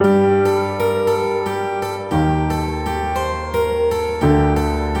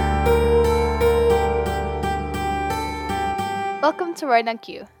to Write on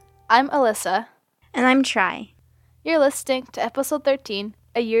Cue. I'm Alyssa. And I'm Try. You're listening to episode 13,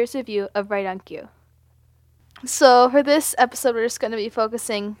 a year's review of Write on Cue. So for this episode, we're just going to be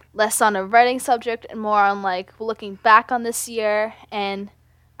focusing less on a writing subject and more on looking back on this year. And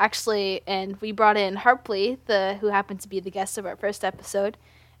we brought in Harpley, who happened to be the guest of our first episode,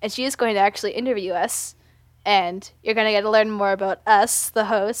 and she is going to actually interview us. And you're going to get to learn more about us, the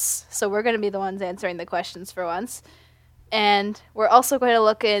hosts. So we're going to be the ones answering the questions for once. And we're also going to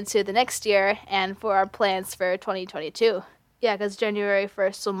look into the next year and for our plans for 2022. Yeah, because January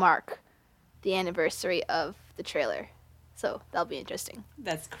 1st will mark the anniversary of the trailer. So that'll be interesting.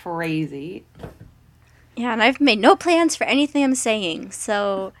 That's crazy. Yeah, and I've made no plans for anything I'm saying,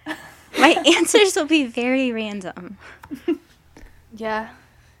 so my answers will be very random. Yeah,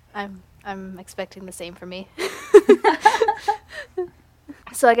 I'm expecting the same for me.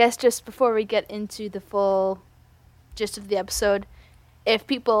 So I guess just before we get into the full gist of the episode, if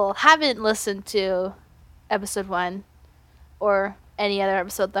people haven't listened to episode 1 or any other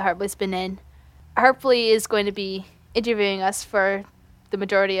episode that Harpley's been in, Harpley is going to be interviewing us for the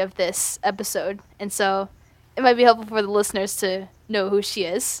majority of this episode, and so it might be helpful for the listeners to know who she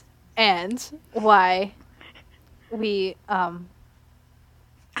is and why we How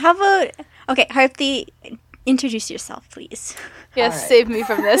about... Okay, Harpley, introduce yourself, please. Yes, All right. Save me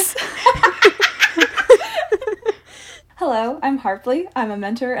from this. Hello, I'm Harpley. I'm a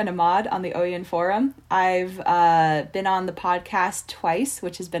mentor and a mod on the OEN forum. I've been on the podcast twice,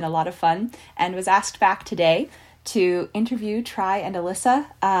 which has been a lot of fun, and was asked back today to interview Try and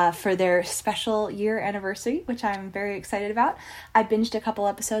Alyssa for their special year anniversary, which I'm very excited about. I binged a couple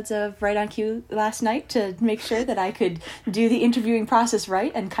episodes of Write on Cue last night to make sure that I could do the interviewing process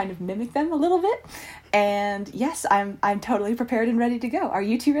right and kind of mimic them a little bit. And yes, I'm totally prepared and ready to go. Are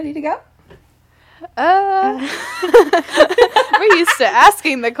you two ready to go? We're used to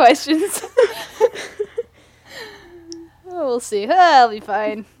asking the questions. We'll see. I'll be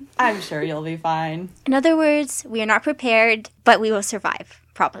fine. I'm sure you'll be fine. In other words, we are not prepared, but we will survive,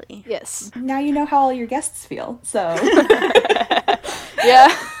 probably. Yes. Now you know how all your guests feel, so...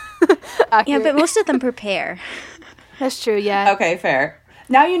 Yeah. Yeah, but most of them prepare. That's true, yeah. Okay, fair.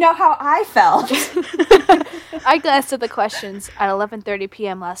 Now you know how I felt. I glanced at the questions at 11:30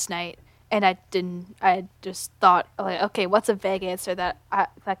 p.m. last night, and I just thought, okay, what's a vague answer that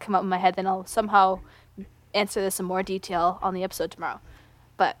came up in my head, then I'll somehow answer this in more detail on the episode tomorrow.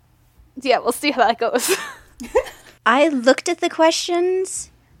 But, yeah, we'll see how that goes. I looked at the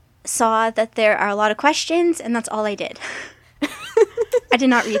questions, saw that there are a lot of questions, and that's all I did. I did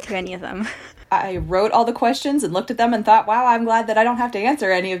not read through any of them. I wrote all the questions and looked at them and thought, wow, I'm glad that I don't have to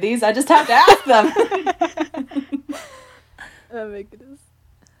answer any of these. I just have to ask them. Oh my goodness.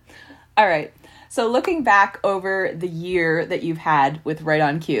 All right. So looking back over the year that you've had with Write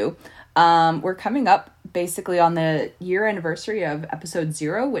on Cue, we're coming up basically on the year anniversary of episode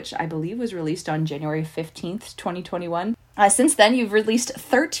 0, which I believe was released on January 15th, 2021. Since then, you've released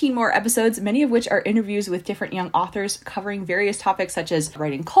 13 more episodes, many of which are interviews with different young authors covering various topics such as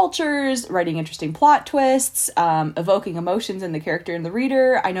writing cultures, writing interesting plot twists, evoking emotions in the character and the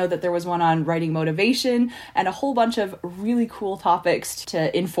reader. I know that there was one on writing motivation and a whole bunch of really cool topics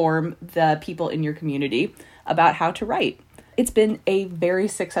to inform the people in your community about how to write. It's been a very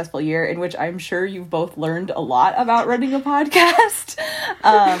successful year in which I'm sure you've both learned a lot about running a podcast.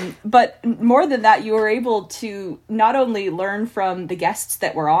 But more than that, you were able to not only learn from the guests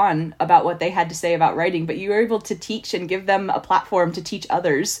that were on about what they had to say about writing, but you were able to teach and give them a platform to teach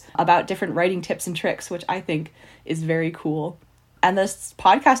others about different writing tips and tricks, which I think is very cool. And this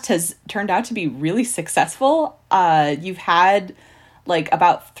podcast has turned out to be really successful. You've had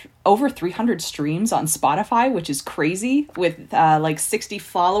over 300 streams on Spotify, which is crazy, with 60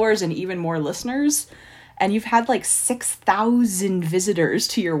 followers and even more listeners. And you've had 6,000 visitors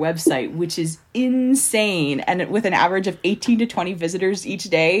to your website, which is insane. And with an average of 18 to 20 visitors each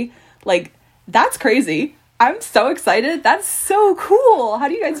day, that's crazy. I'm so excited. That's so cool. How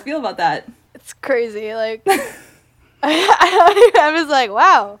do you guys feel about that? It's crazy. I was like,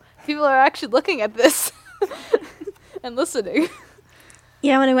 wow, people are actually looking at this and listening.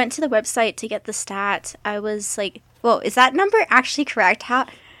 Yeah, when I went to the website to get the stats, I was like, whoa, is that number actually correct?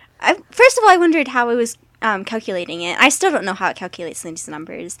 First of all, I wondered how I was calculating it. I still don't know how it calculates these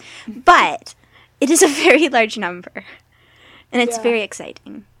numbers, but it is a very large number, and it's very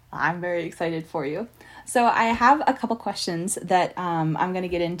exciting. I'm very excited for you. So I have a couple questions that I'm going to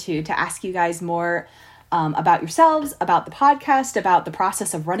get into to ask you guys more about yourselves, about the podcast, about the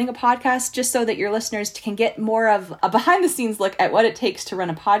process of running a podcast, just so that your listeners can get more of a behind-the-scenes look at what it takes to run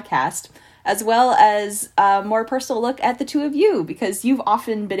a podcast. as well as a more personal look at the two of you, because you've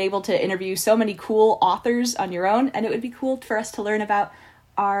often been able to interview so many cool authors on your own, and it would be cool for us to learn about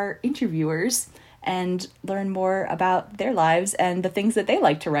our interviewers and learn more about their lives and the things that they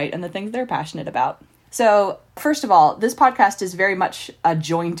like to write and the things they're passionate about. So, first of all, this podcast is very much a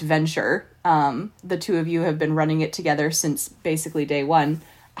joint venture. The two of you have been running it together since basically day one.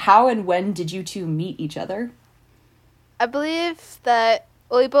 How and when did you two meet each other? I believe that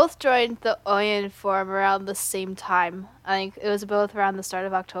we both joined the Oyen forum around the same time. I think it was both around the start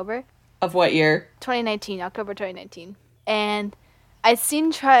of October. Of what year? 2019, October 2019. And I'd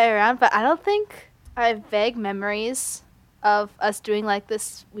seen Try around, but I don't think I have vague memories of us doing like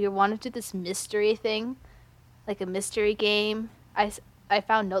this. We wanted to do this mystery thing, like a mystery game. I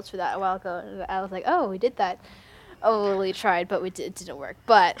found notes for that a while ago, and I was like, oh, we did that. Oh, we tried, but it didn't work.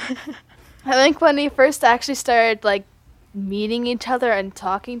 But I think when we first actually started like meeting each other and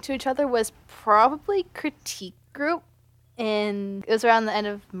talking to each other was probably Critique Group, and it was around the end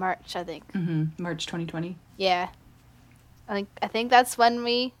of March, I think. March 2020. Yeah. I think that's when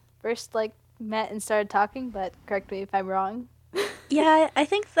we first like met and started talking, but correct me if I'm wrong. Yeah, I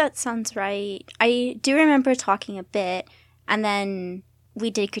think that sounds right. I do remember talking a bit, and then we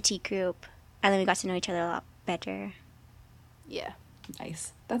did Critique Group, and then we got to know each other a lot better. Yeah.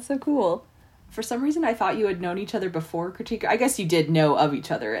 Nice. That's so cool. For some reason, I thought you had known each other before Critique. I guess you did know of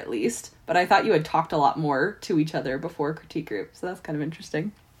each other at least, but I thought you had talked a lot more to each other before Critique Group, so that's kind of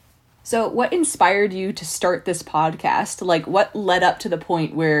interesting. So what inspired you to start this podcast? Like, what led up to the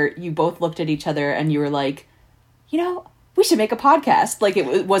point where you both looked at each other and you were like, you know, we should make a podcast? Like,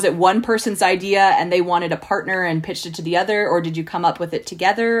 was it one person's idea and they wanted a partner and pitched it to the other, or did you come up with it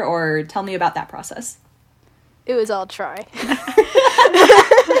together? Or tell me about that process. It was all Try.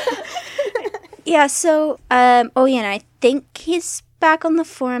 Yeah, so, Oyen, I think he's back on the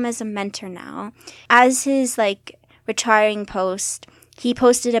forum as a mentor now. As his, retiring post, he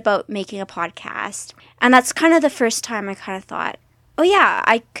posted about making a podcast. And that's kind of the first time I kind of thought, oh yeah,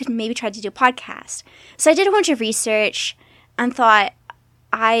 I could maybe try to do a podcast. So I did a bunch of research and thought,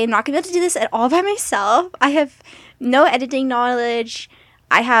 I'm not going to be able to do this at all by myself. I have no editing knowledge.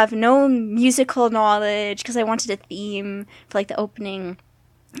 I have no musical knowledge because I wanted a theme for, the opening.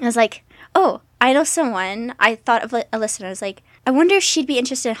 I was like, oh, I know someone. I thought of a listener. I was like, I wonder if she'd be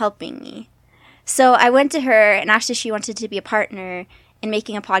interested in helping me. So I went to her and asked if she wanted to be a partner in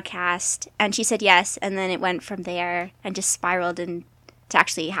making a podcast, and she said yes, and then it went from there and just spiraled into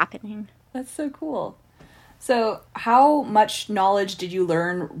actually happening. That's so cool. So how much knowledge did you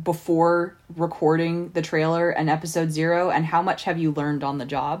learn before recording the trailer and episode 0, and how much have you learned on the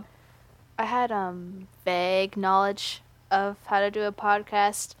job? I had vague knowledge of how to do a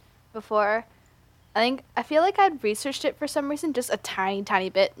podcast before. I feel like I'd researched it for some reason, just a tiny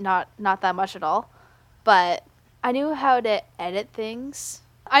bit, not that much at all. But I knew how to edit things.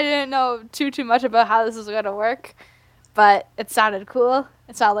 I didn't know too much about how this was going to work, but it sounded cool.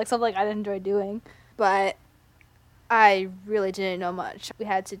 It sounded like something I'd enjoy doing. But I really didn't know much. We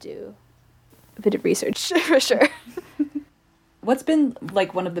had to do a bit of research for sure. What's been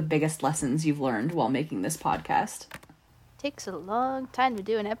one of the biggest lessons you've learned while making this podcast? Takes a long time to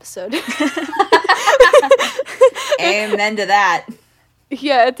do an episode. Amen to that.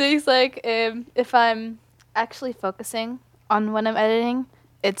 Yeah, it takes if I'm actually focusing on when I'm editing,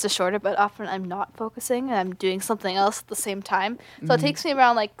 it's a shorter, but often I'm not focusing and I'm doing something else at the same time. So it takes me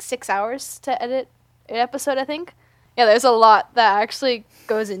around 6 hours to edit an episode, I think. Yeah, there's a lot that actually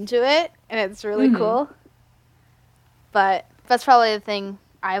goes into it, and it's really cool. But that's probably the thing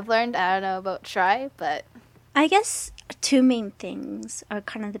I've learned. I don't know about Try, but I guess 2 main things are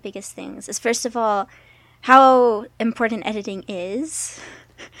kind of the biggest things. Is first of all, how important editing is.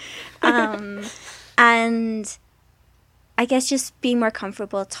 And I guess just being more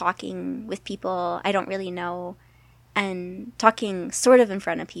comfortable talking with people I don't really know and talking sort of in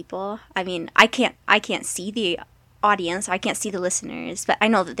front of people. I mean, I can't see the audience, I can't see the listeners, but I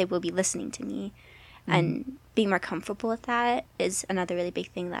know that they will be listening to me. And being more comfortable with that is another really big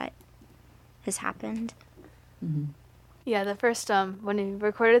thing that has happened. Yeah, the first when we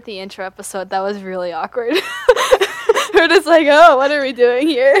recorded the intro episode, that was really awkward. We're just like, oh, what are we doing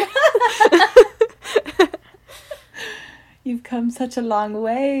here? You've come such a long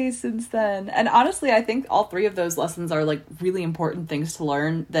way since then. And honestly, I think all 3 of those lessons are really important things to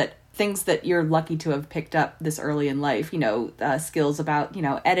learn, things that you're lucky to have picked up this early in life, skills about,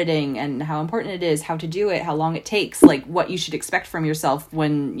 editing and how important it is, how to do it, how long it takes, what you should expect from yourself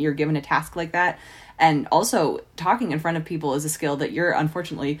when you're given a task like that. And also, talking in front of people is a skill that you're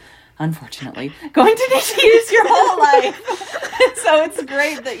unfortunately going to need to use your whole life. So it's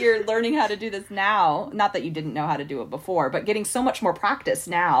great that you're learning how to do this now. Not that you didn't know how to do it before, but getting so much more practice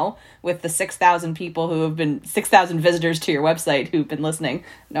now with the 6,000 people who have been 6,000 visitors to your website who've been listening.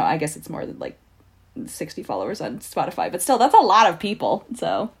 No, I guess it's more than like 60 followers on Spotify, but still, that's a lot of people.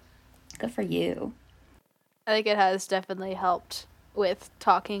 So good for you. I think it has definitely helped with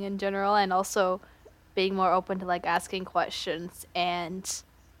talking in general, and also being more open to like asking questions, and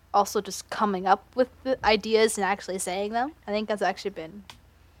also just coming up with the ideas and actually saying them. I think that's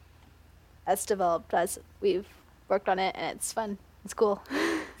developed as we've worked on it, and it's fun. It's cool.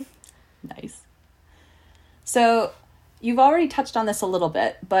 Nice. So you've already touched on this a little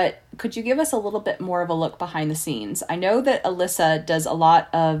bit, but could you give us a little bit more of a look behind the scenes? I know that Alyssa does a lot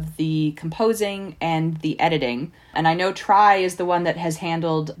of the composing and the editing, and I know Try is the one that has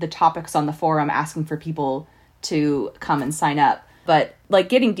handled the topics on the forum, asking for people to come and sign up. But like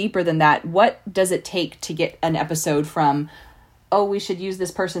getting deeper than that, what does it take to get an episode from, oh, we should use this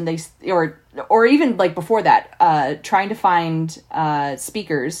person, or even like before that, trying to find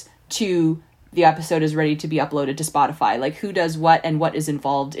speakers to the episode is ready to be uploaded to Spotify? Like, who does what and what is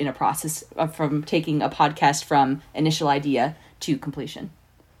involved in a process from taking a podcast from initial idea to completion?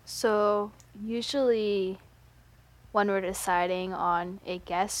 So usually when we're deciding on a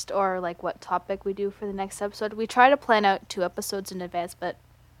guest or like what topic we do for the next episode, we try to plan out 2 episodes in advance, but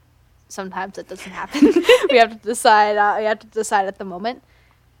sometimes it doesn't happen. We have to decide at the moment.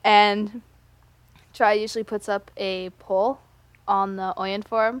 And Try usually puts up a poll on the Oyen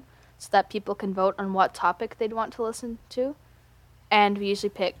forum so that people can vote on what topic they'd want to listen to. And we usually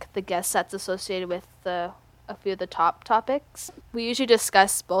pick the guests that's associated with a few of the top topics. We usually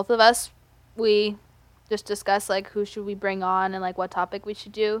discuss, both of us, we just discuss like who should we bring on and like what topic we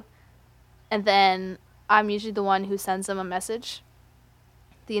should do. And then I'm usually the one who sends them a message.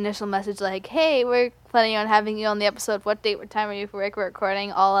 The initial message like, hey, we're planning on having you on the episode. What date, what time are you for work? We're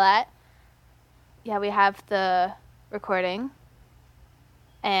recording, all of that. Yeah, we have the recording.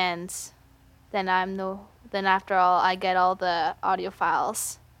 And then after all, I get all the audio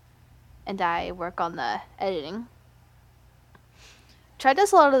files and I work on the editing. Try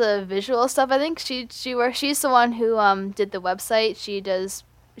does a lot of the visual stuff. I think she's the one who did the website.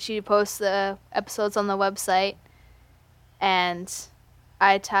 She posts the episodes on the website, and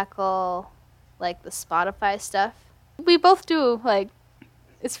I tackle like the Spotify stuff. We both do like,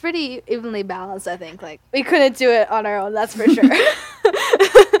 it's pretty evenly balanced, I think. Like, we couldn't do it on our own, that's for sure.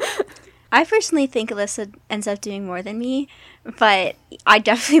 I personally think Alyssa ends up doing more than me, but I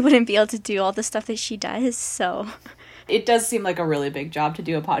definitely wouldn't be able to do all the stuff that she does, so. It does seem like a really big job to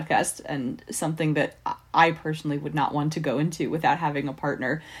do a podcast, and something that I personally would not want to go into without having a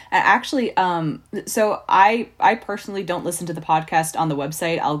partner. And actually, so I personally don't listen to the podcast on the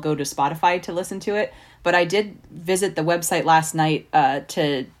website. I'll go to Spotify to listen to it, but I did visit the website last night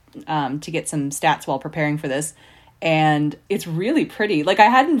to get some stats while preparing for this. And it's really pretty. Like, I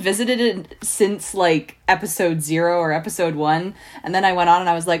hadn't visited it since, like, episode 0 or episode 1. And then I went on and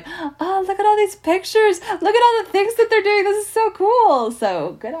I was like, oh, look at all these pictures. Look at all the things that they're doing. This is so cool.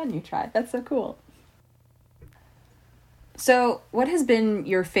 So, good on you, Try. That's so cool. So, what has been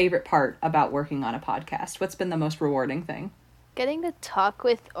your favorite part about working on a podcast? What's been the most rewarding thing? Getting to talk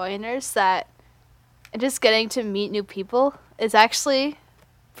with Oyeners and just getting to meet new people is actually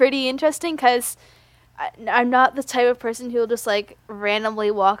pretty interesting, because I'm not the type of person who will just, like, randomly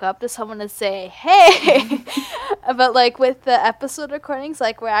walk up to someone and say, hey! But, like, with the episode recordings,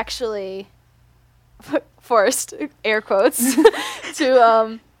 like, we're actually forced, air quotes,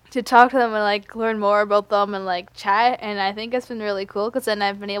 to talk to them and, like, learn more about them and, like, chat. And I think it's been really cool, because then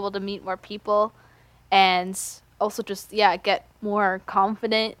I've been able to meet more people and also just, get more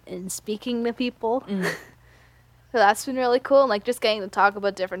confident in speaking to people. So that's been really cool. And, like, just getting to talk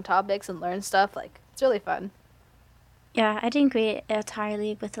about different topics and learn stuff, like, it's really fun. Yeah, I didn't agree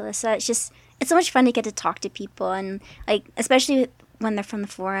entirely with Alyssa. It's so much fun to get to talk to people, and like, especially when they're from the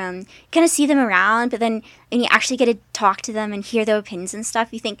forum, you kind of see them around, but then when you actually get to talk to them and hear their opinions and stuff,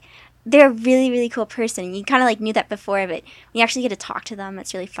 you think they're a really, really cool person. And you kind of like knew that before, but when you actually get to talk to them,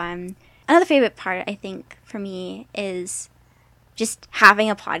 it's really fun. Another favorite part, I think, for me is just having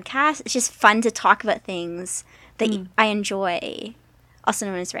a podcast. It's just fun to talk about things that I enjoy, also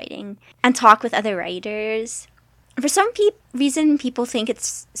known as writing, and talk with other writers. For some reason, people think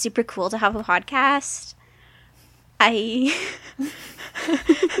it's super cool to have a podcast. I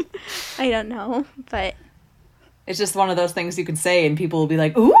don't know, but it's just one of those things you can say and people will be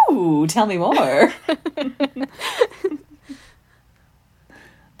like, ooh, tell me more.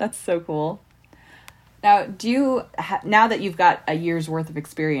 That's so cool. Now, now that you've got a year's worth of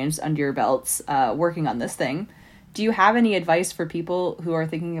experience under your belts working on this thing, do you have any advice for people who are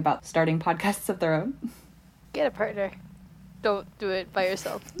thinking about starting podcasts of their own? Get a partner. Don't do it by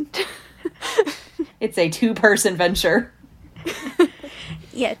yourself. It's a 2-person venture.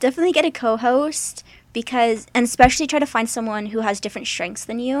 Yeah, definitely get a co-host and especially try to find someone who has different strengths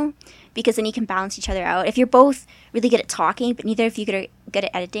than you, because then you can balance each other out. If you're both really good at talking, but neither of you are good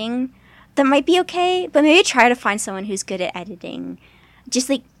at editing, that might be okay, but maybe try to find someone who's good at editing. Just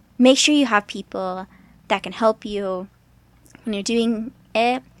like make sure you have people that can help you when you're doing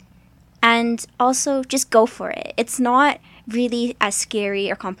it, and also just go for it. It's not really as scary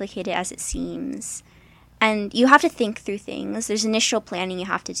or complicated as it seems. And you have to think through things. There's initial planning you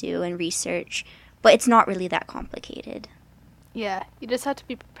have to do and research, but it's not really that complicated. Yeah, you just have to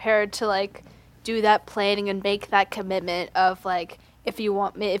be prepared to like do that planning and make that commitment of like if you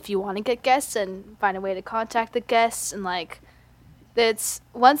want to get guests and find a way to contact the guests, and like it's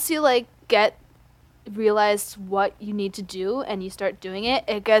once you like realize what you need to do and you start doing it,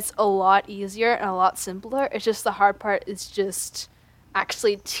 it gets a lot easier and a lot simpler. It's just the hard part is just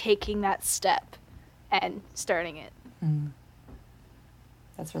actually taking that step and starting it.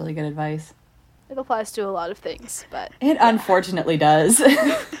 That's really good advice. It applies to a lot of things, but it unfortunately does.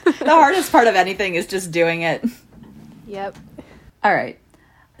 The hardest part of anything is just doing it. Yep. All right.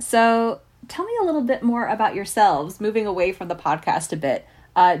 So tell me a little bit more about yourselves, moving away from the podcast a bit.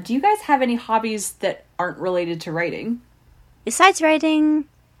 Do you guys have any hobbies that aren't related to writing? Besides writing,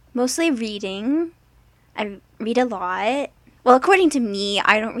 mostly reading. I read a lot. Well, according to me,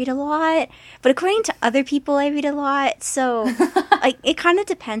 I don't read a lot, but according to other people, I read a lot. So, like, it kind of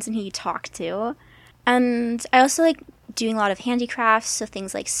depends on who you talk to. And I also like doing a lot of handicrafts, so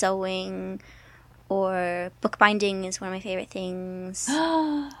things like sewing or bookbinding is one of my favorite things.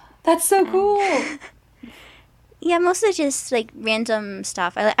 That's so cool. Yeah, mostly just like random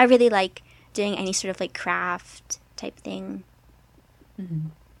stuff. I really like doing any sort of like craft type thing. Mm-hmm.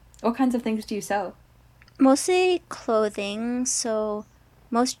 What kinds of things do you sew? Mostly clothing. So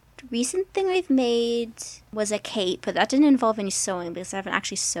most recent thing I've made was a cape, but that didn't involve any sewing because I haven't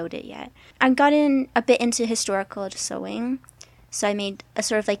actually sewed it yet. I got in a bit into historical sewing, so I made a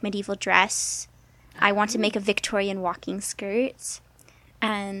sort of like medieval dress. I want to make a Victorian walking skirt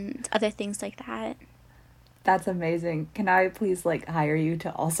and other things like that. That's amazing. Can I please like hire you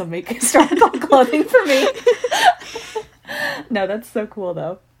to also make historical clothing for me? No, that's so cool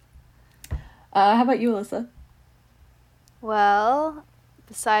though. How about you, Alyssa? Well,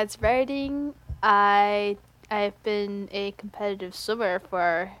 besides writing, I've been a competitive swimmer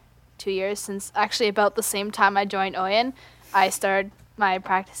for 2 years, since actually about the same time I joined Oyen. I started my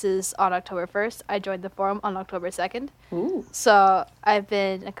practices on October 1st. I joined the forum on October 2nd. Ooh. So I've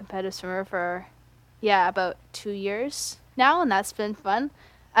been a competitive swimmer for, about 2 years now, and that's been fun.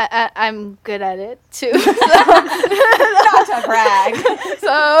 I'm good at it too. So. Not to brag. So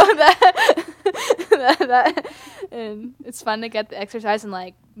that and it's fun to get the exercise and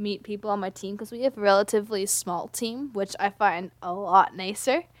like meet people on my team, because we have a relatively small team, which I find a lot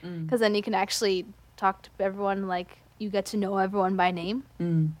nicer, because then you can actually talk to everyone, like you get to know everyone by name.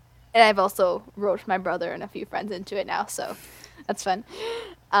 And I've also roped my brother and a few friends into it now, so that's fun.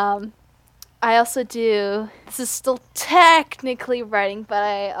 I also do, this is still technically writing, but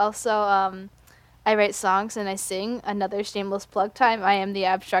I also, I write songs and I sing. Another shameless plug time, I am the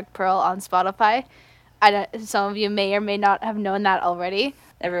Abstract Pearl on Spotify. Some of you may or may not have known that already.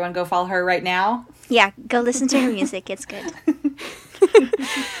 Everyone go follow her right now. Yeah, go listen to her music, it's good.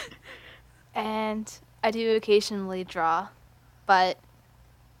 And I do occasionally draw, but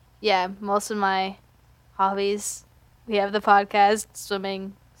yeah, most of my hobbies, we have the podcast,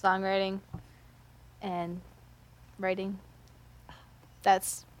 swimming, songwriting, and writing.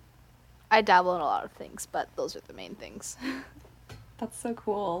 I dabble in a lot of things, but those are the main things. That's so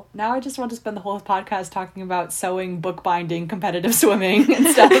cool. Now I just want to spend the whole podcast talking about sewing, bookbinding, competitive swimming, and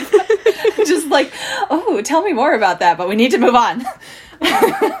stuff. Just like, oh, tell me more about that, but we need to move on.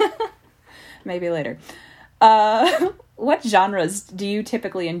 Maybe later. What genres do you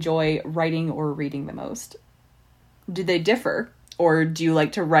typically enjoy writing or reading the most? Do they differ? Or do you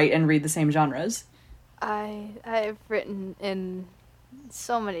like to write and read the same genres? I've written in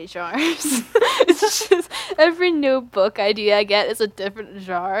so many genres. It's just every new book idea I get is a different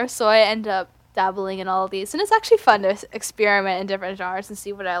genre, so I end up dabbling in all of these, and it's actually fun to experiment in different genres and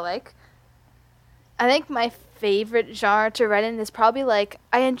see what I like. I think my favorite genre to write in is probably like,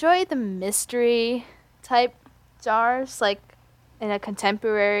 I enjoy the mystery type genres, like in a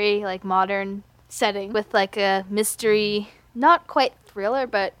contemporary, like modern setting with like a mystery, not quite thriller,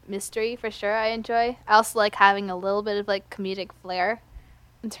 but mystery for sure I enjoy. I also like having a little bit of like comedic flair.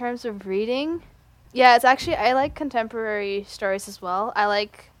 In terms of reading, yeah, it's actually, I like contemporary stories as well. I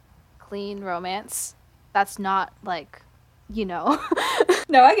like clean romance. That's not like, No,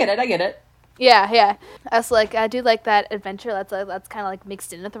 I get it. Yeah. I also like, I do like that adventure that's kind of like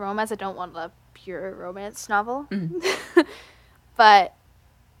mixed in with the romance. I don't want a pure romance novel. Mm-hmm. But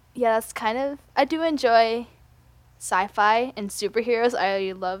yeah, that's kind of, I do enjoy sci-fi and superheroes.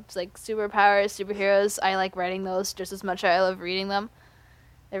 I love like superpowers, superheroes. I like writing those just as much as I love reading them.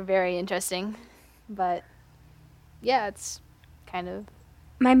 They're very interesting. But yeah, it's kind of,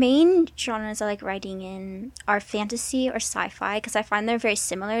 My main genres I like writing in are fantasy or sci-fi because I find they're very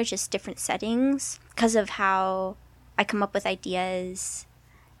similar, just different settings. Because of how I come up with ideas,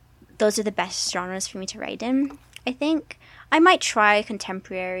 those are the best genres for me to write in, I think. I might try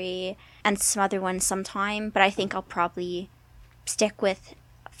contemporary and some other ones sometime, but I think I'll probably stick with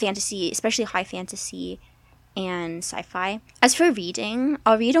fantasy, especially high fantasy and sci-fi. As for reading,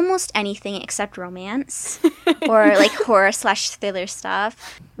 I'll read almost anything except romance or like horror/thriller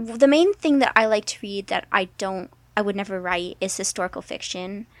stuff. The main thing that I like to read that I would never write is historical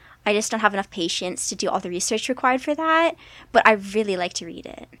fiction. I just don't have enough patience to do all the research required for that, but I really like to read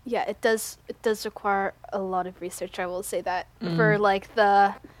it. yeah, it does require a lot of research, I will say that. For like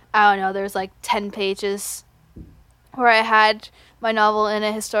the, I don't know, there's like 10 pages where I had my novel in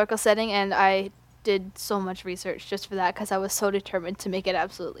a historical setting, and I did so much research just for that because I was so determined to make it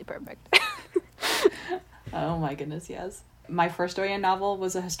absolutely perfect. Oh my goodness, yes. My first OAN novel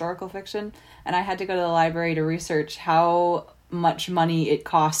was a historical fiction, and I had to go to the library to research how much money it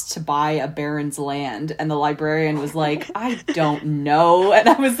costs to buy a baron's land, and the librarian was like, I don't know, and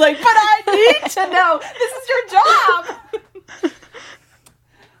I was like, but I need to know, this is your job.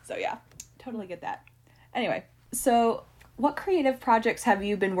 So yeah, totally get that. Anyway, so what creative projects have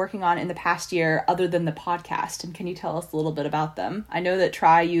you been working on in the past year other than the podcast, and can you tell us a little bit about them? I know that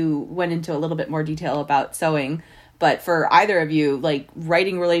you went into a little bit more detail about sewing, but for either of you, like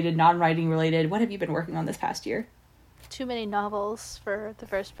writing related, non-writing related, what have you been working on this past year? Too many novels for the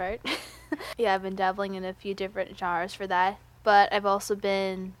first part. Yeah, I've been dabbling in a few different genres for that, but I've also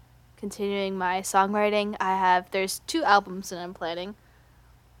been continuing my songwriting. There's 2 albums that I'm planning.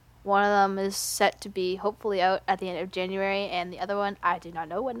 One of them is set to be hopefully out at the end of January, and the other one, I do not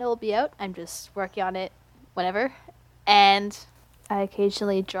know when it will be out. I'm just working on it whenever. And I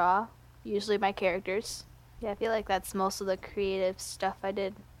occasionally draw, usually my characters. Yeah, I feel like that's most of the creative stuff I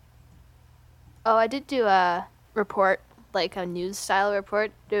did. Oh, I did do a report, like a news style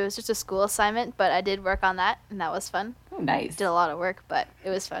report. It was just a school assignment, but I did work on that, and that was fun. Oh, nice. Did a lot of work, but it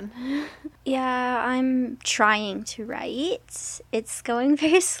was fun. Yeah, I'm trying to write. It's going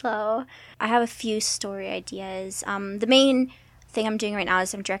very slow. I have a few story ideas. The main thing I'm doing right now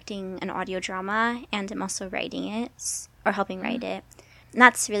is I'm directing an audio drama, and I'm also writing it, or helping write it. And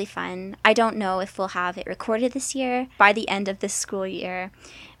that's really fun. I don't know if we'll have it recorded this year, by the end of this school year,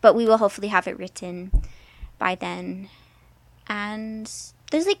 but we will hopefully have it written by then. And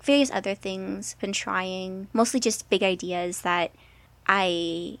there's like various other things I've been trying, mostly just big ideas that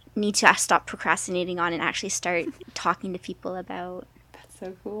I need to stop procrastinating on and actually start talking to people about. That's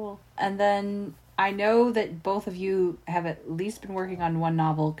so cool. And then I know that both of you have at least been working on one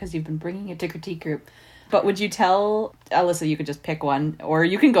novel because you've been bringing it to critique group. But would you tell, Alyssa, you could just pick one, or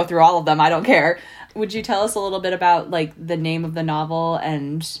you can go through all of them, I don't care. Would you tell us a little bit about like the name of the novel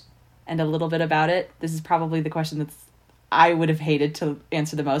and a little bit about it? This is probably the question that's I would have hated to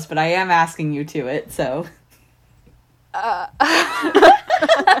answer the most, but I am asking you to it, so. I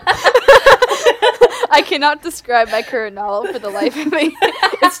cannot describe my current novel for the life of me.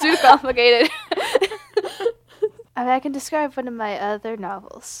 It's too complicated. I can describe one of my other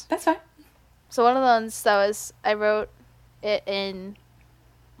novels. That's fine. So one of the ones I wrote it in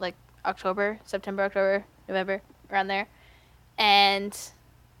like September, October, November, around there. And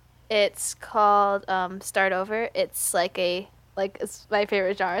it's called Start Over. It's it's my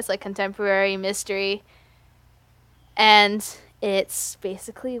favorite genre. It's like contemporary mystery. And it's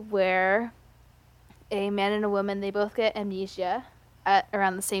basically where a man and a woman, they both get amnesia at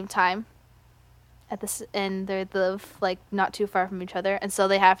around the same time. And they live like not too far from each other, and so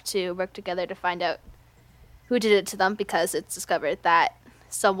they have to work together to find out who did it to them, because it's discovered that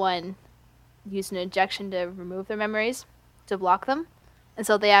someone used an injection to remove their memories, to block them, and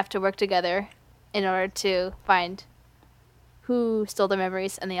so they have to work together in order to find who stole their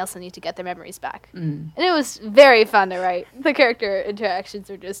memories, and they also need to get their memories back. And it was very fun to write. The character interactions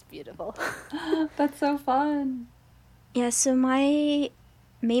were just beautiful. That's so fun. Yeah, so my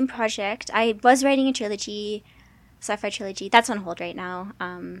main project, I was writing a trilogy sci-fi trilogy. That's on hold right now.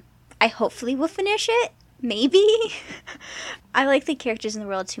 I hopefully will finish it. Maybe. I like the characters in the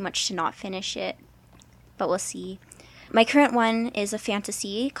world too much to not finish it, but we'll see. My current one is a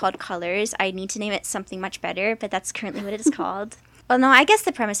fantasy called Colors. I need to name it something much better, but that's currently what it is called. Well, no, I guess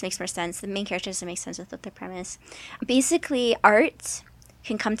the premise makes more sense. The main character doesn't make sense with the premise. Basically, art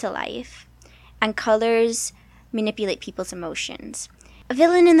can come to life, and colors manipulate people's emotions. A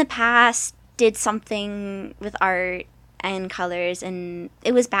villain in the past did something with art and colors, and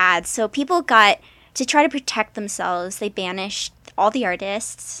it was bad. So people got, to try to protect themselves, they banished all the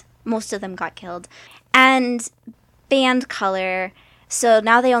artists. Most of them got killed. And banned color. So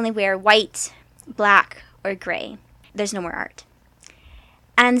now they only wear white, black, or gray. There's no more art.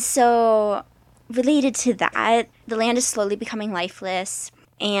 And so, related to that, the land is slowly becoming lifeless,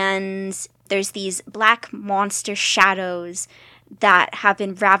 and there's these black monster shadows that have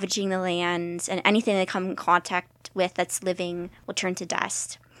been ravaging the land, and anything they come in contact with that's living will turn to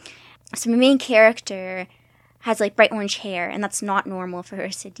dust. So my main character has like bright orange hair, and that's not normal for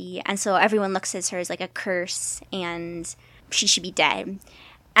her city, and so everyone looks at her as like a curse, and she should be dead.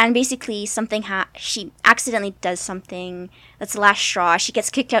 And basically, she accidentally does something that's the last straw. She gets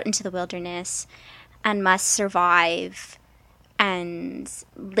kicked out into the wilderness and must survive, and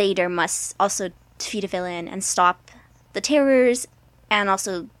later must also defeat a villain and stop the terrors, and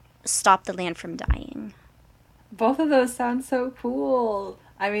also stop the land from dying. Both of those sound so cool.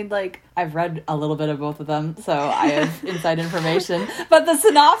 I mean, like, I've read a little bit of both of them, so I have inside information. But the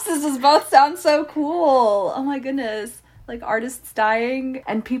synopses both sound so cool. Oh my goodness. Like, artists dying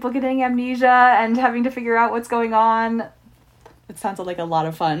and people getting amnesia and having to figure out what's going on. It sounds like a lot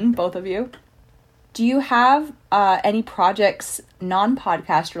of fun, both of you. Do you have any projects,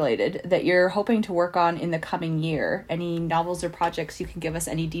 non-podcast related, that you're hoping to work on in the coming year? Any novels or projects you can give us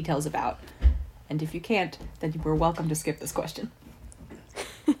any details about? And if you can't, then you were welcome to skip this question.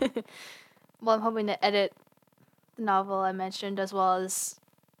 Well, I'm hoping to edit the novel I mentioned, as well as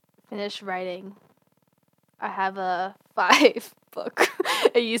finish writing. I have a 5-book,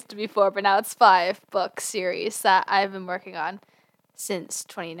 it used to be 4, but now it's 5-book series that I've been working on since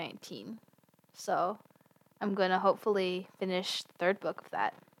 2019. So I'm going to hopefully finish the 3rd book of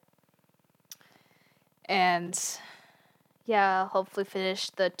that. And yeah, hopefully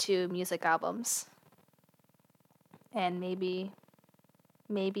finish the 2 music albums. And maybe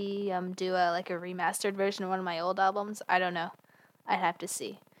do a remastered version of one of my old albums. I don't know. I'd have to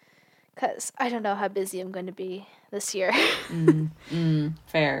see. Because I don't know how busy I'm going to be this year.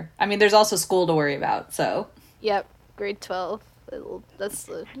 Fair. I mean, there's also school to worry about, so. Yep, grade 12. That's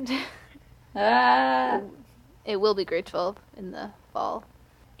the... It will be grade 12 in the fall.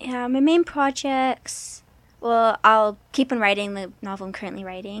 Yeah, my main projects... Well, I'll keep on writing the novel I'm currently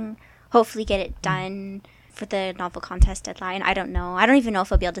writing. Hopefully get it done for the novel contest deadline. I don't know. I don't even know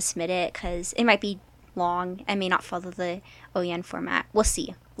if I'll be able to submit it, because it might be long and may not follow the OEN format. We'll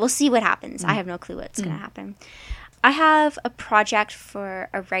see. We'll see what happens. I have no clue what's going to happen. I have a project for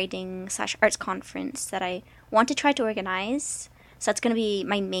a writing/arts conference that I want to try to organize. So that's going to be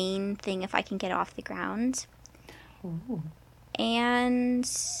my main thing if I can get it off the ground. Ooh. And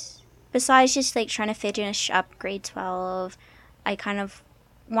besides just trying to finish up grade 12, I kind of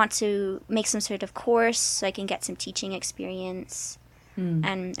want to make some sort of course so I can get some teaching experience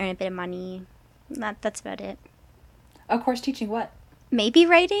and earn a bit of money. That's about it. A course teaching what? Maybe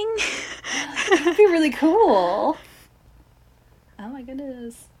writing. That would be really cool. Oh my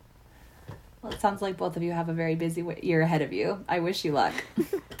goodness. Well, it sounds like both of you have a very busy year ahead of you. I wish you luck.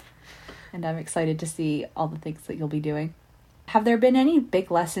 And I'm excited to see all the things that you'll be doing. Have there been any big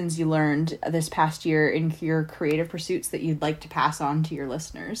lessons you learned this past year in your creative pursuits that you'd like to pass on to your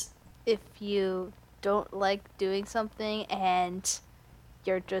listeners? If you don't like doing something and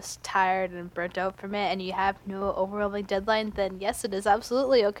you're just tired and burnt out from it and you have no overwhelming deadline, then yes, it is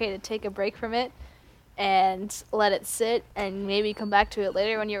absolutely okay to take a break from it and let it sit and maybe come back to it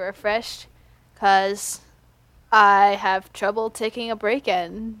later when you're refreshed, because I have trouble taking a break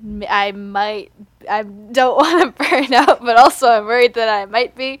and I don't want to burn out, but also I'm worried that I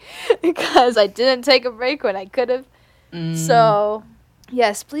might be because I didn't take a break when I could have. So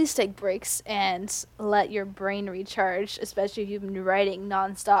yes, please take breaks and let your brain recharge, especially if you've been writing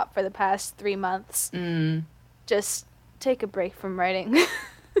nonstop for the past 3 months. Just take a break from writing.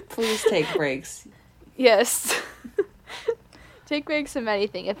 Please take breaks. Yes. Take breaks from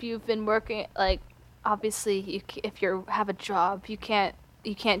anything. If you've been working, obviously, if you have a job, you can't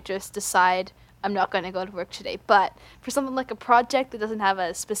just decide, I'm not going to go to work today. But for something like a project that doesn't have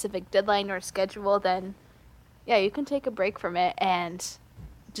a specific deadline or schedule, then yeah, you can take a break from it and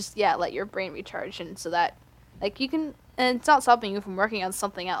just let your brain recharge, and so that Like, you can, and it's not stopping you from working on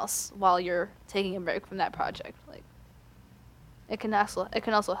something else while you're taking a break from that project. Like, it can also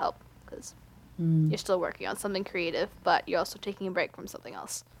help because you're still working on something creative, but you're also taking a break from something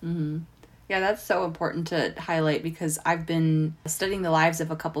else. Mm-hmm. Yeah, that's so important to highlight because I've been studying the lives of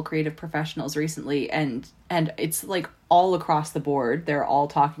a couple creative professionals recently, and it's like all across the board. They're all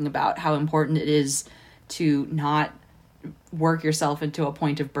talking about how important it is to not work yourself into a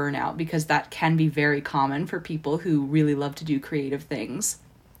point of burnout, because that can be very common for people who really love to do creative things.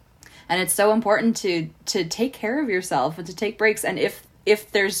 And it's so important to take care of yourself and to take breaks. And if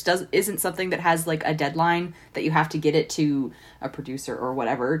isn't something that has like a deadline that you have to get it to a producer or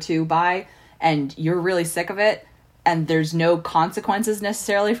whatever to buy, and you're really sick of it and there's no consequences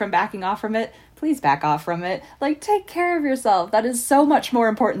necessarily from backing off from it, please back off from it. Like, take care of yourself. That is so much more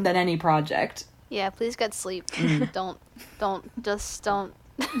important than any project. Yeah, please get sleep. Don't.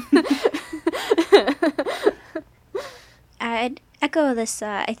 I'd echo this.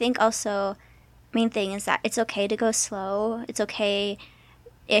 I think also main thing is that it's okay to go slow. It's okay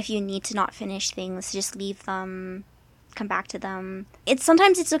if you need to not finish things, just leave them, come back to them.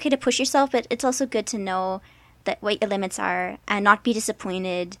 Sometimes it's okay to push yourself, but it's also good to know that what your limits are and not be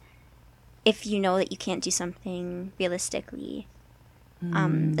disappointed if you know that you can't do something realistically.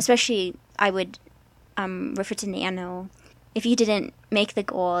 Especially, I would refer to Nano. If you didn't make the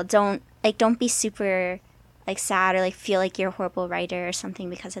goal, don't be super like sad or like feel like you're a horrible writer or something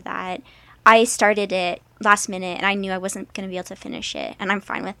because of that. I started it last minute and I knew I wasn't going to be able to finish it, and I'm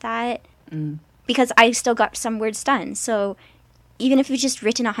fine with that because I still got some words done. So even if you've just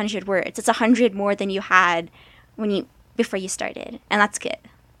written 100 words, it's 100 more than you had before you started, and that's good.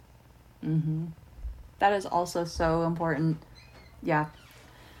 Mm-hmm. That is also so important. Yeah.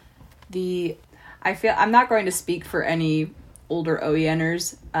 I feel I'm not going to speak for any older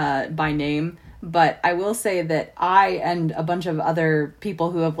OENers by name, but I will say that I and a bunch of other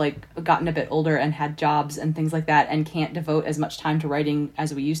people who have like gotten a bit older and had jobs and things like that and can't devote as much time to writing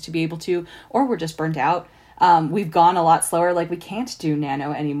as we used to be able to, or we're just burnt out. We've gone a lot slower. Like, we can't do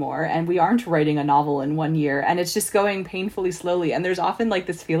Nano anymore, and we aren't writing a novel in 1 year, and it's just going painfully slowly. And there's often like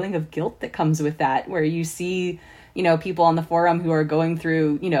this feeling of guilt that comes with that, where you see, people on the forum who are going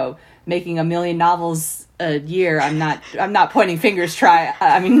through, making 1 million novels a year. I'm not pointing fingers.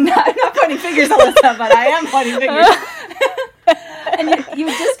 I'm not pointing fingers, Alyssa, but I am pointing fingers. And you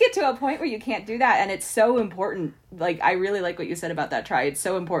just get to a point where you can't do that, and it's so important. Like, I really like what you said about that, Try. It's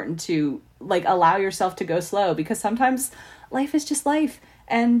so important to like allow yourself to go slow, because sometimes life is just life,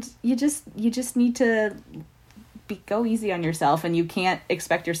 and you just need to go easy on yourself, and you can't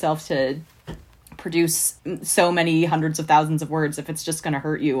expect yourself to produce so many hundreds of thousands of words if it's just going to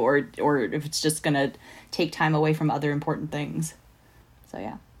hurt you, or if it's just going to take time away from other important things. So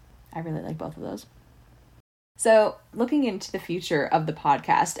yeah, I really like both of those. So looking into the future of the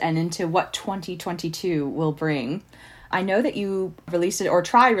podcast and into what 2022 will bring, I know that you released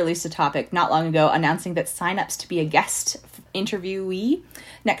a topic not long ago announcing that signups to be a guest interviewee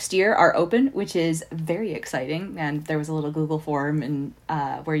next year are open, which is very exciting. And there was a little Google form and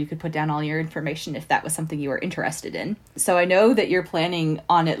where you could put down all your information if that was something you were interested in. So I know that you're planning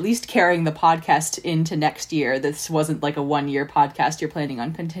on at least carrying the podcast into next year. This wasn't like a 1-year podcast. You're planning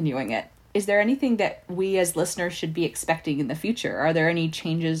on continuing it. Is there anything that we as listeners should be expecting in the future? Are there any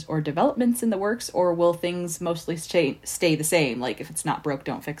changes or developments in the works, or will things mostly stay the same? Like, if it's not broke,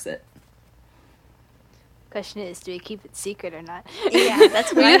 don't fix it. Question is, do we keep it secret or not? Yeah,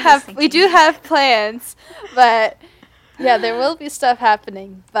 that's what we do have plans, but yeah, there will be stuff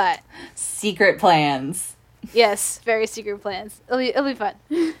happening, but secret plans. Yes, very secret plans. It'll be fun.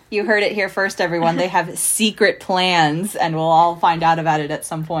 You heard it here first, everyone. They have secret plans, and we'll all find out about it at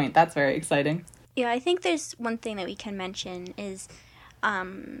some point. That's very exciting. Yeah, I think there's one thing that we can mention is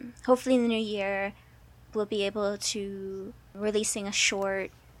hopefully in the new year we'll be able to releasing a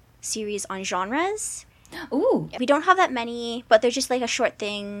short series on genres. Ooh. We don't have that many, but they're just like a short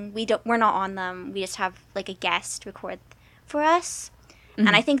thing. We're not on them. We just have like a guest record for us. Mm-hmm.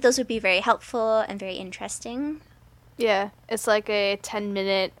 And I think those would be very helpful and very interesting. Yeah, it's like a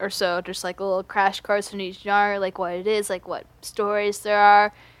 10-minute or so, just like a little crash course in each genre, like what it is, like what stories there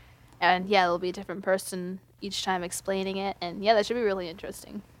are. And yeah, there'll be a different person each time explaining it. And yeah, that should be really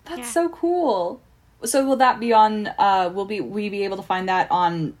interesting. That's so cool. So will that be on, will we be able to find that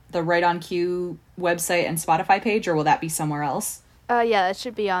on the Right on Cue website and Spotify page, or will that be somewhere else? Yeah, it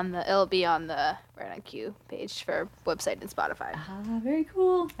should be it'll be on the Right on Cue page for website and Spotify. Very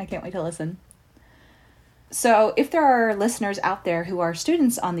cool. I can't wait to listen. So if there are listeners out there who are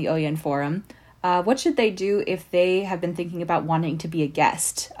students on the OEN forum, What should they do if they have been thinking about wanting to be a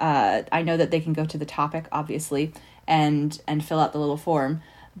guest? I know that they can go to the topic, obviously, and fill out the little form.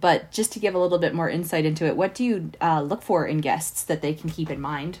 But just to give a little bit more insight into it, what do you look for in guests that they can keep in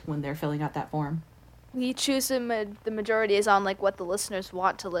mind when they're filling out that form? We choose the majority is on like what the listeners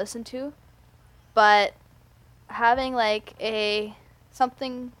want to listen to, but having like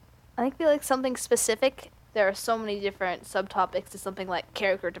something specific. There are so many different subtopics to something like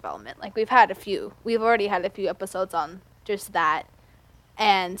character development. Like we've already had a few episodes on just that,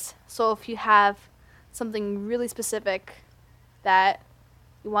 and so if you have something really specific that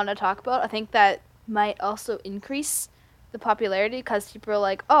you want to talk about, I think that might also increase the popularity because people are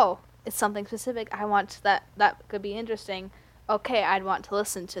like, oh, it's something specific. I want that could be interesting. Okay, I'd want to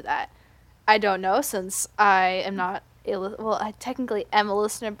listen to that. I don't know since I am not I technically am a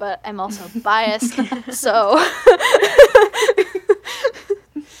listener, but I'm also biased. So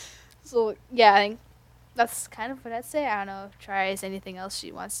yeah, I think that's kind of what I'd say. I don't know if Tri has anything else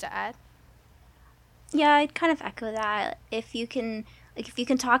she wants to add. Yeah, I'd kind of echo that. If you can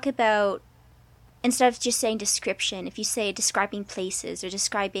talk about, instead of just saying description, if you say describing places or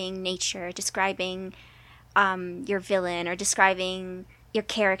describing nature, describing your villain or describing your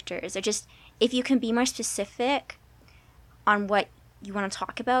characters, or just if you can be more specific on what you want to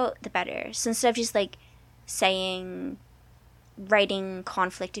talk about, the better. So instead of just like saying writing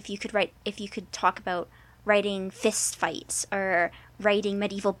conflict, if you could talk about writing fist fights or writing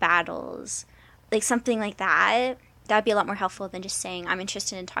medieval battles, like something like that, that'd be a lot more helpful than just saying I'm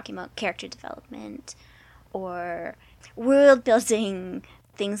interested in talking about character development or world building,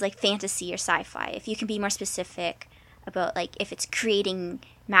 things like fantasy or sci-fi. If you can be more specific about like if it's creating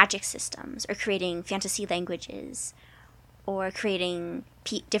magic systems or creating fantasy languages or creating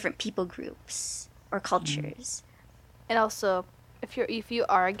different people groups or cultures. And also, if you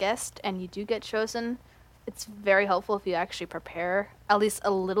are a guest and you do get chosen, it's very helpful if you actually prepare at least a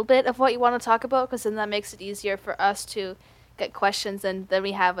little bit of what you want to talk about, because then that makes it easier for us to get questions, and then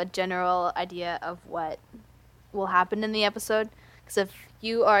we have a general idea of what will happen in the episode. Because if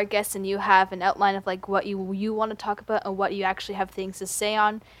you are a guest and you have an outline of like what you want to talk about and what you actually have things to say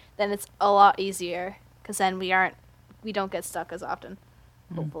on, then it's a lot easier, because then we don't get stuck as often,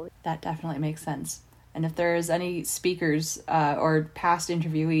 hopefully. That definitely makes sense. And if there's any speakers or past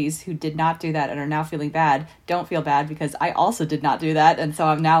interviewees who did not do that and are now feeling bad, don't feel bad, because I also did not do that. And so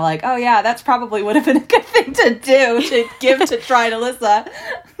I'm now like, oh yeah, that's probably would have been a good thing to do, to give to Tri and Alyssa.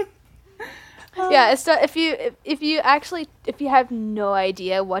 Yeah, it's not, if you have no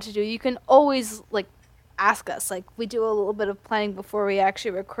idea what to do, you can always like ask us. Like we do a little bit of planning before we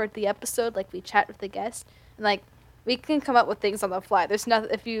actually record the episode. Like we chat with the guest, and like we can come up with things on the fly. There's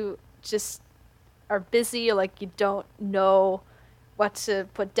nothing, if you just are busy or like you don't know what to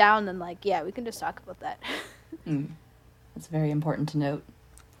put down, then like yeah, we can just talk about that. That's very important to note.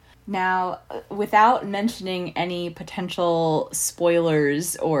 Now, without mentioning any potential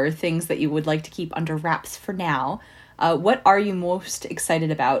spoilers or things that you would like to keep under wraps for now, what are you most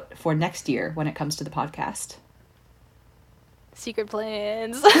excited about for next year when it comes to the podcast? Secret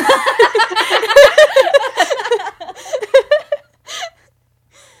plans.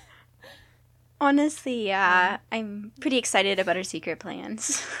 Honestly, yeah, I'm pretty excited about our secret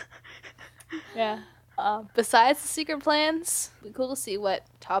plans. Yeah. Besides the secret plans, it'd be cool to see what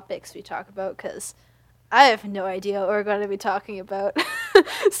topics we talk about, because I have no idea what we're going to be talking about.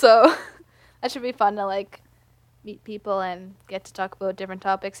 So that should be fun to like meet people and get to talk about different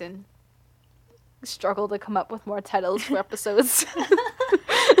topics and struggle to come up with more titles for episodes.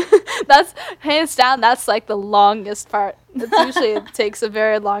 That's hands down, that's like the longest part. It takes a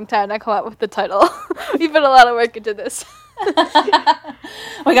very long time to come up with the title. We put a lot of work into this.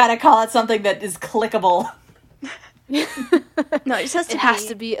 We gotta call it something that is clickable. No, it has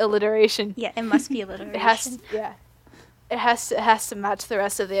to be alliteration. Yeah, it must be alliteration. It has to match the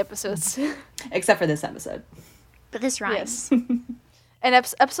rest of the episodes. Except for this episode. But this rhymes. Yes. And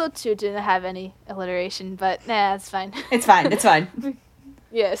episode 2 didn't have any alliteration, but nah, it's fine. It's fine.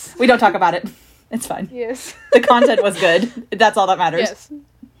 Yes. We don't talk about it. It's fine. Yes. The content was good. That's all that matters. Yes.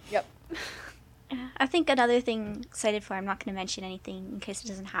 Yep. I think another thing excited for, I'm not going to mention anything in case it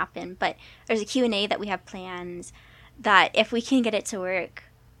doesn't happen, but there's a Q&A that we have planned that if we can get it to work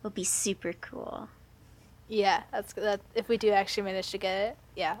will be super cool. Yeah, that if we do actually manage to get it,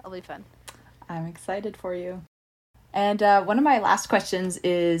 yeah, it'll be fun. I'm excited for you. And one of my last questions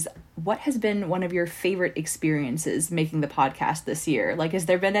is, what has been one of your favorite experiences making the podcast this year? Like, has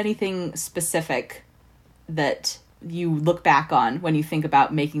there been anything specific that you look back on when you think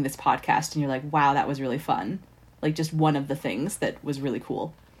about making this podcast and you're like, wow, that was really fun? Like, just one of the things that was really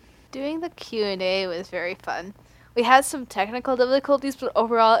cool. Doing the Q&A was very fun. We had some technical difficulties, but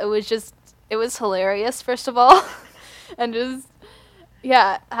overall it was hilarious, first of all. And just,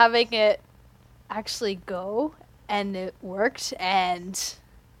 yeah, having it actually go and it worked, and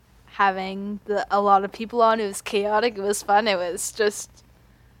having a lot of people on, it was chaotic, it was fun, it was just,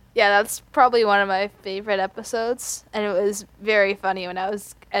 yeah, that's probably one of my favorite episodes, and it was very funny when I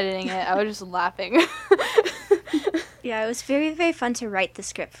was editing it. I was just laughing. Yeah, it was very, very fun to write the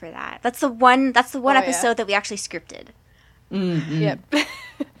script for that. That's the one episode that we actually scripted. Mm-hmm. Yep.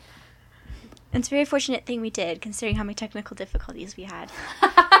 It's a very fortunate thing we did, considering how many technical difficulties we had.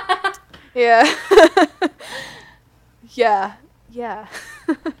 Yeah. Yeah.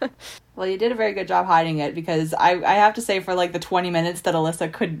 Well, you did a very good job hiding it, because I have to say, for like the 20 minutes that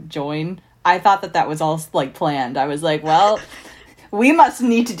Alyssa couldn't join, I thought that was all like planned. I was like, well, we must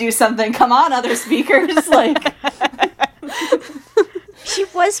need to do something. Come on, other speakers. Like, she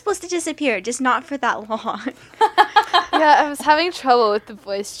was supposed to disappear, just not for that long. Yeah, I was having trouble with the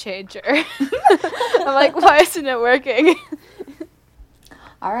voice changer. I'm like, why isn't it working?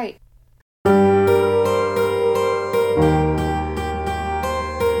 all right.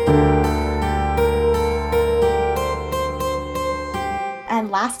 And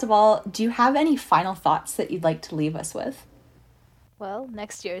last of all, do you have any final thoughts that you'd like to leave us with? Well,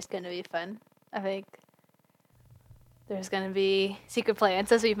 next year is going to be fun. I think there's going to be secret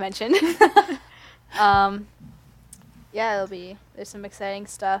plans, as we've mentioned. Yeah, there's some exciting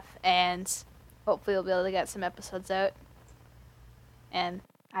stuff, and hopefully we'll be able to get some episodes out. And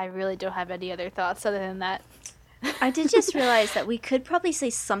I really don't have any other thoughts other than that. I did just realize that we could probably say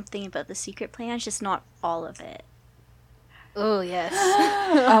something about the secret plans, just not all of it. Oh, yes.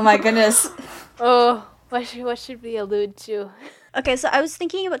 Oh my goodness. Oh, what should we allude to? Okay, so I was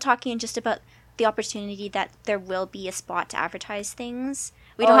thinking about talking just about the opportunity that there will be a spot to advertise things.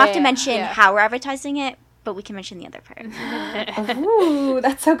 We don't have to mention how we're advertising it, but we can mention the other part. Ooh,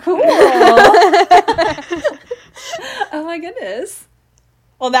 that's so cool. Oh my goodness.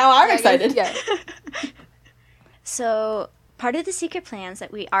 Well, now I'm excited. Yeah. So, part of the secret plans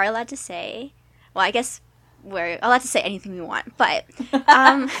that we are allowed to say, well, I guess we're allowed to say anything we want, but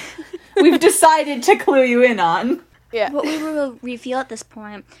we've decided to clue you in on. Yeah. What we will reveal at this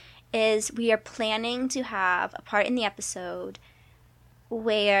point is we are planning to have a part in the episode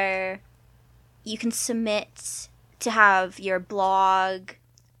where you can submit to have your blog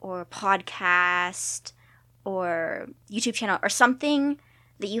or podcast or YouTube channel or something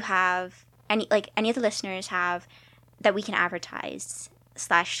that you have, any of the listeners have, that we can advertise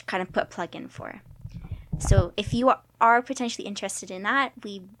 / kind of put a plug in for. So if you are potentially interested in that,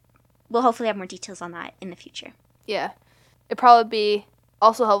 we will hopefully have more details on that in the future. Yeah. It'd probably be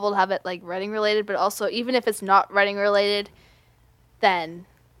also helpful to have it like writing related, but also even if it's not writing related, then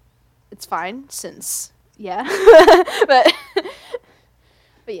it's fine since, yeah. but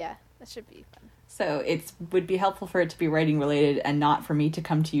yeah, that should be fun. So it would be helpful for it to be writing related and not for me to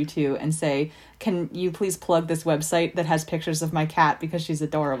come to you two and say, can you please plug this website that has pictures of my cat because she's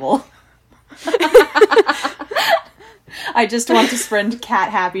adorable? I just want to spread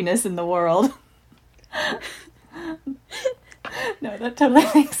cat happiness in the world. No, that totally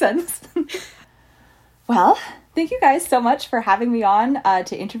makes sense. Well, thank you guys so much for having me on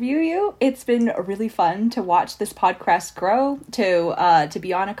to interview you. It's been really fun to watch this podcast grow, to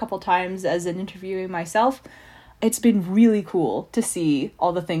be on a couple times as an interviewee myself. It's been really cool to see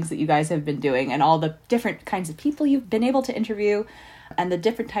all the things that you guys have been doing and all the different kinds of people you've been able to interview and the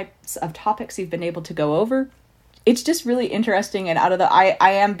different types of topics you've been able to go over. It's just really interesting, and out of the, I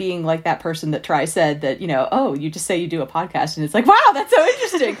am being like that person that Tri said that, oh, you just say you do a podcast, and it's like, wow, that's so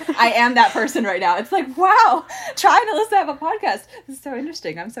interesting. I am that person right now. It's like, wow, Tri and Alyssa have a podcast. This is so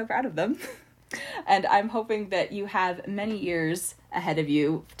interesting. I'm so proud of them. And I'm hoping that you have many years ahead of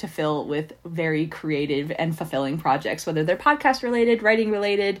you to fill with very creative and fulfilling projects, whether they're podcast related, writing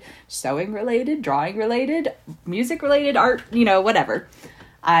related, sewing related, drawing related, music related, art, whatever.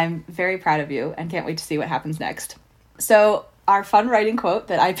 I'm very proud of you and can't wait to see what happens next. So our fun writing quote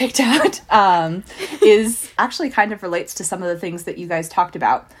that I picked out is actually kind of relates to some of the things that you guys talked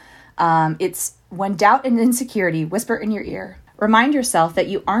about. It's, when doubt and insecurity whisper in your ear, remind yourself that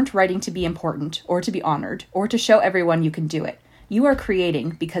you aren't writing to be important or to be honored or to show everyone you can do it. You are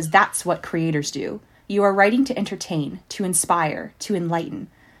creating because that's what creators do. You are writing to entertain, to inspire, to enlighten.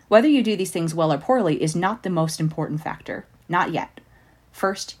 Whether you do these things well or poorly is not the most important factor. Not yet.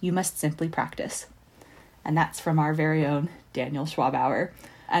 First, you must simply practice. And that's from our very own Daniel Schwabauer.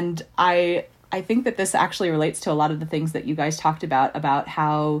 And I think that this actually relates to a lot of the things that you guys talked about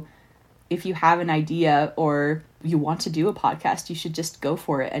how if you have an idea or you want to do a podcast, you should just go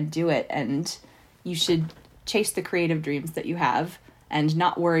for it and do it. And you should chase the creative dreams that you have and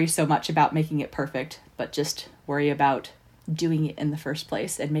not worry so much about making it perfect, but just worry about doing it in the first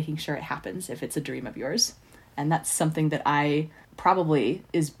place and making sure it happens if it's a dream of yours. And that's something that I probably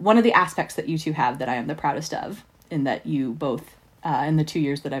is one of the aspects that you two have that I am the proudest of, in that you both, in the 2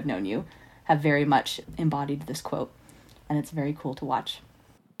 years that I've known you, have very much embodied this quote. And it's very cool to watch.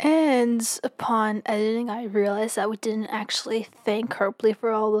 And upon editing, I realized that we didn't actually thank Harpley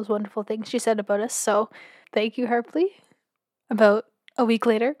for all those wonderful things she said about us. So thank you, Harpley, about a week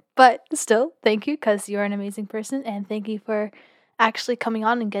later. But still, thank you, because you're an amazing person. And thank you for actually coming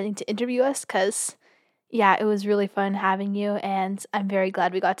on and getting to interview us, because, yeah, it was really fun having you. And I'm very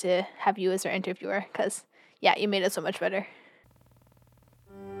glad we got to have you as our interviewer, because, yeah, you made it so much better.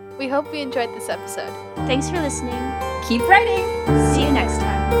 We hope you enjoyed this episode. Thanks for listening. Keep writing! See you next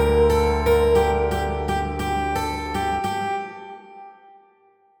time.